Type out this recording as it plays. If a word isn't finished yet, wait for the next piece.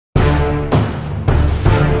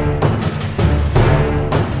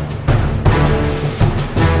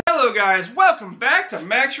guys? Welcome back to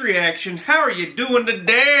Max Reaction. How are you doing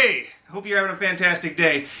today? I hope you're having a fantastic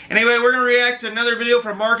day. Anyway, we're going to react to another video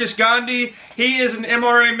from Marcus Gondhai. He is an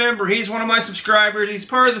MRA member. He's one of my subscribers. He's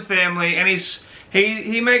part of the family, and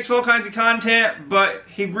he makes all kinds of content, but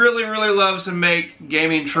he really loves to make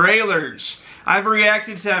gaming trailers. I've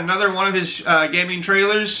reacted to another one of his gaming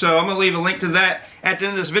trailers, so I'm going to leave a link to that at the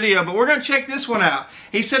end of this video, but we're going to check this one out.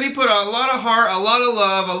 He said he put a lot of heart, a lot of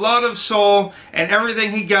love, a lot of soul, and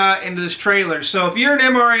everything he got into this trailer. So if you're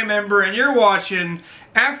an MRA member and you're watching,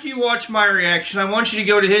 after you watch my reaction, I want you to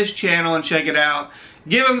go to his channel and check it out.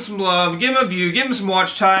 Give him some love, give him a view, give him some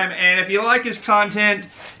watch time, and if you like his content,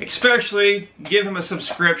 especially, give him a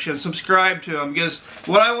subscription. Subscribe to him, because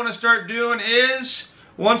what I want to start doing is,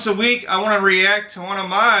 once a week, I want to react to one of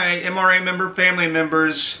my MRA member family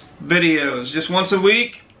members' videos. Just once a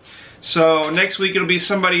week. So next week it'll be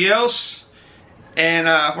somebody else. And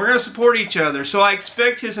we're going to support each other. So I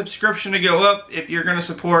expect his subscription to go up if you're going to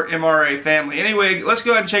support MRA family. Anyway, let's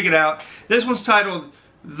go ahead and check it out. This one's titled,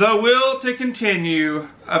 The Will to Continue,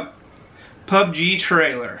 a PUBG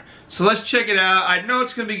trailer. So let's check it out. I know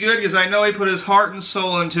it's going to be good because I know he put his heart and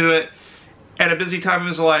soul into it at a busy time of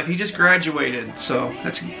his life. He just graduated, so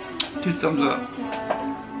that's 2 thumbs up.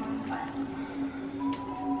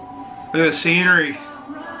 Look at the scenery.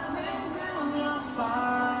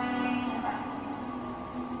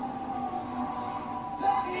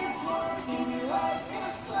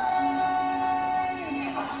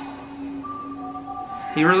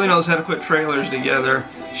 He really knows how to put trailers together,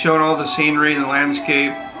 showing all the scenery and the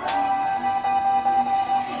landscape.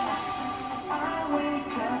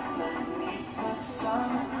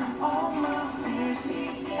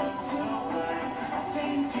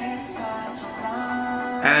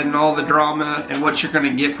 Adding all the drama and what you're going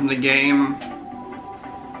to get from the game.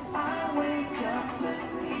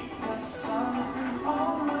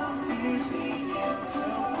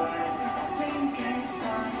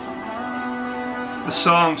 The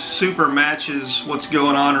song super matches what's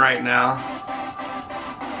going on right now.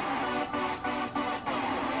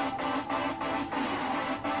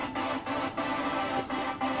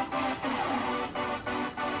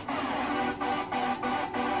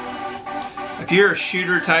 If you're a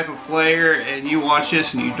shooter type of player and you watch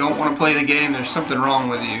this and you don't want to play the game, there's something wrong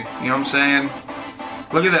with you. You know what I'm saying?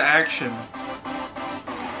 Look at the action.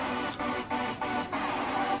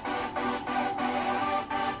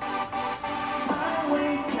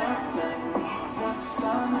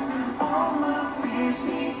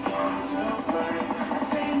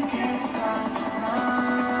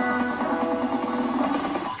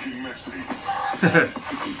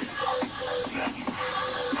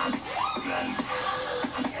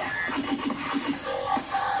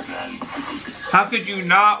 How could you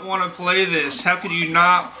not want to play this? How could you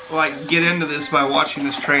not, like, get into this by watching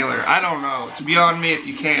this trailer? I don't know. It's beyond me if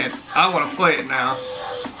you can't. I want to play it now.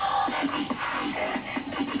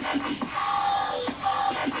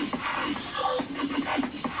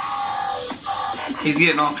 He's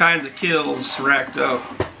getting all kinds of kills racked up.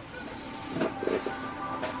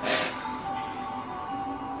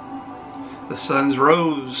 The sun's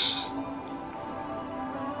rose.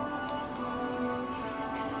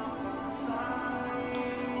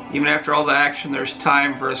 Even after all the action, there's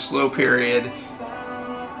time for a slow period,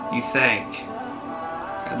 you think.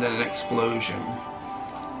 And then an explosion.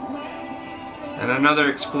 And another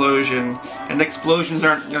explosion. And the explosions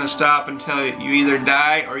aren't going to stop until you either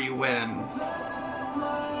die or you win.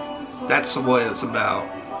 That's what it's about.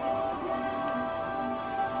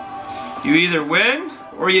 You either win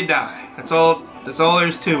or you die. That's all there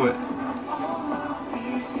is to it.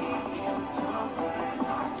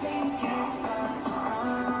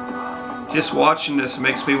 Just watching this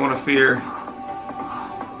makes me want to fear.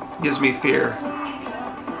 Gives me fear.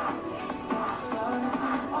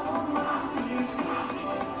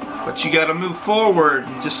 But you gotta move forward,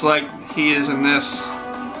 just like he is in this.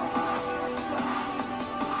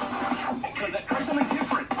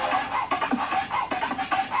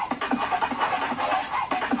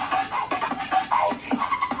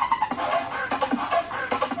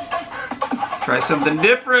 Try something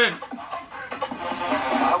different.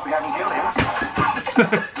 I hope we haven't killed him.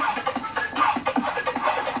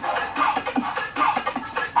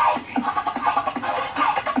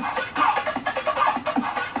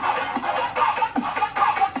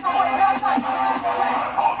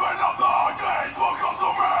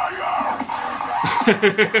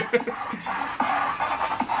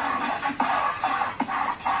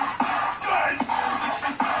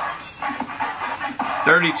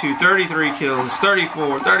 32, 33 kills,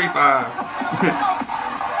 34, 35.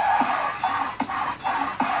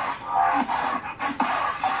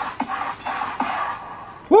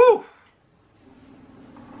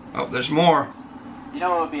 there's more. You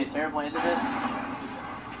know what would be a terrible end to this?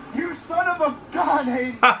 You son of a gun,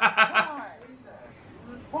 Hayden!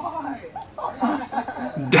 Why?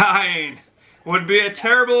 Why? Dying would be a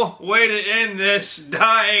terrible way to end this.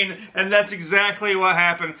 Dying, and that's exactly what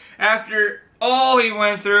happened. After all he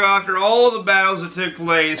went through, after all the battles that took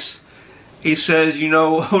place, he says, you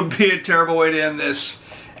know what would be a terrible way to end this?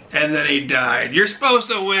 And then he died. You're supposed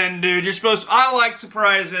to win, dude. You're supposed to, I like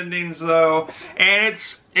surprise endings, though. And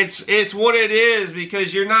it's what it is,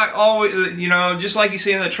 because you're not always, you know, just like you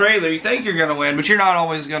see in the trailer, you think you're going to win, but you're not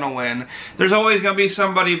always going to win. There's always going to be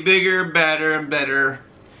somebody bigger, better, and better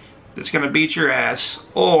that's going to beat your ass,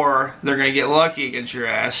 or they're going to get lucky against your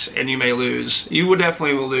ass, and you may lose. You will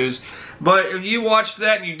definitely lose. But if you watched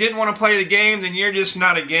that and you didn't want to play the game, then you're just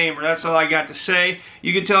not a gamer. That's all I got to say.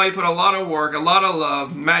 You can tell he put a lot of work, a lot of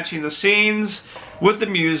love, matching the scenes with the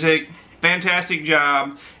music. Fantastic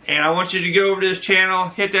job. And I want you to go over to his channel,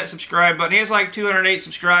 hit that subscribe button. He has like 208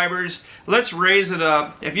 subscribers. Let's raise it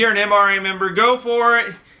up. If you're an MRA member, go for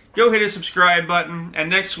it. Go hit his subscribe button.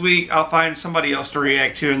 And next week, I'll find somebody else to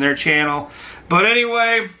react to in their channel. But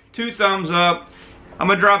anyway, 2 thumbs up. I'm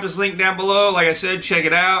going to drop this link down below. Like I said, check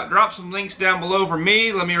it out. Drop some links down below for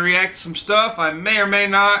me. Let me react to some stuff. I may or may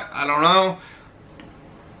not. I don't know.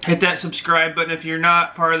 Hit that subscribe button if you're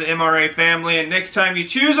not part of the MRA family. And next time you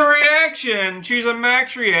choose a reaction, choose a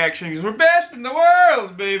Max reaction, because we're best in the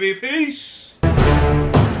world, baby. Peace.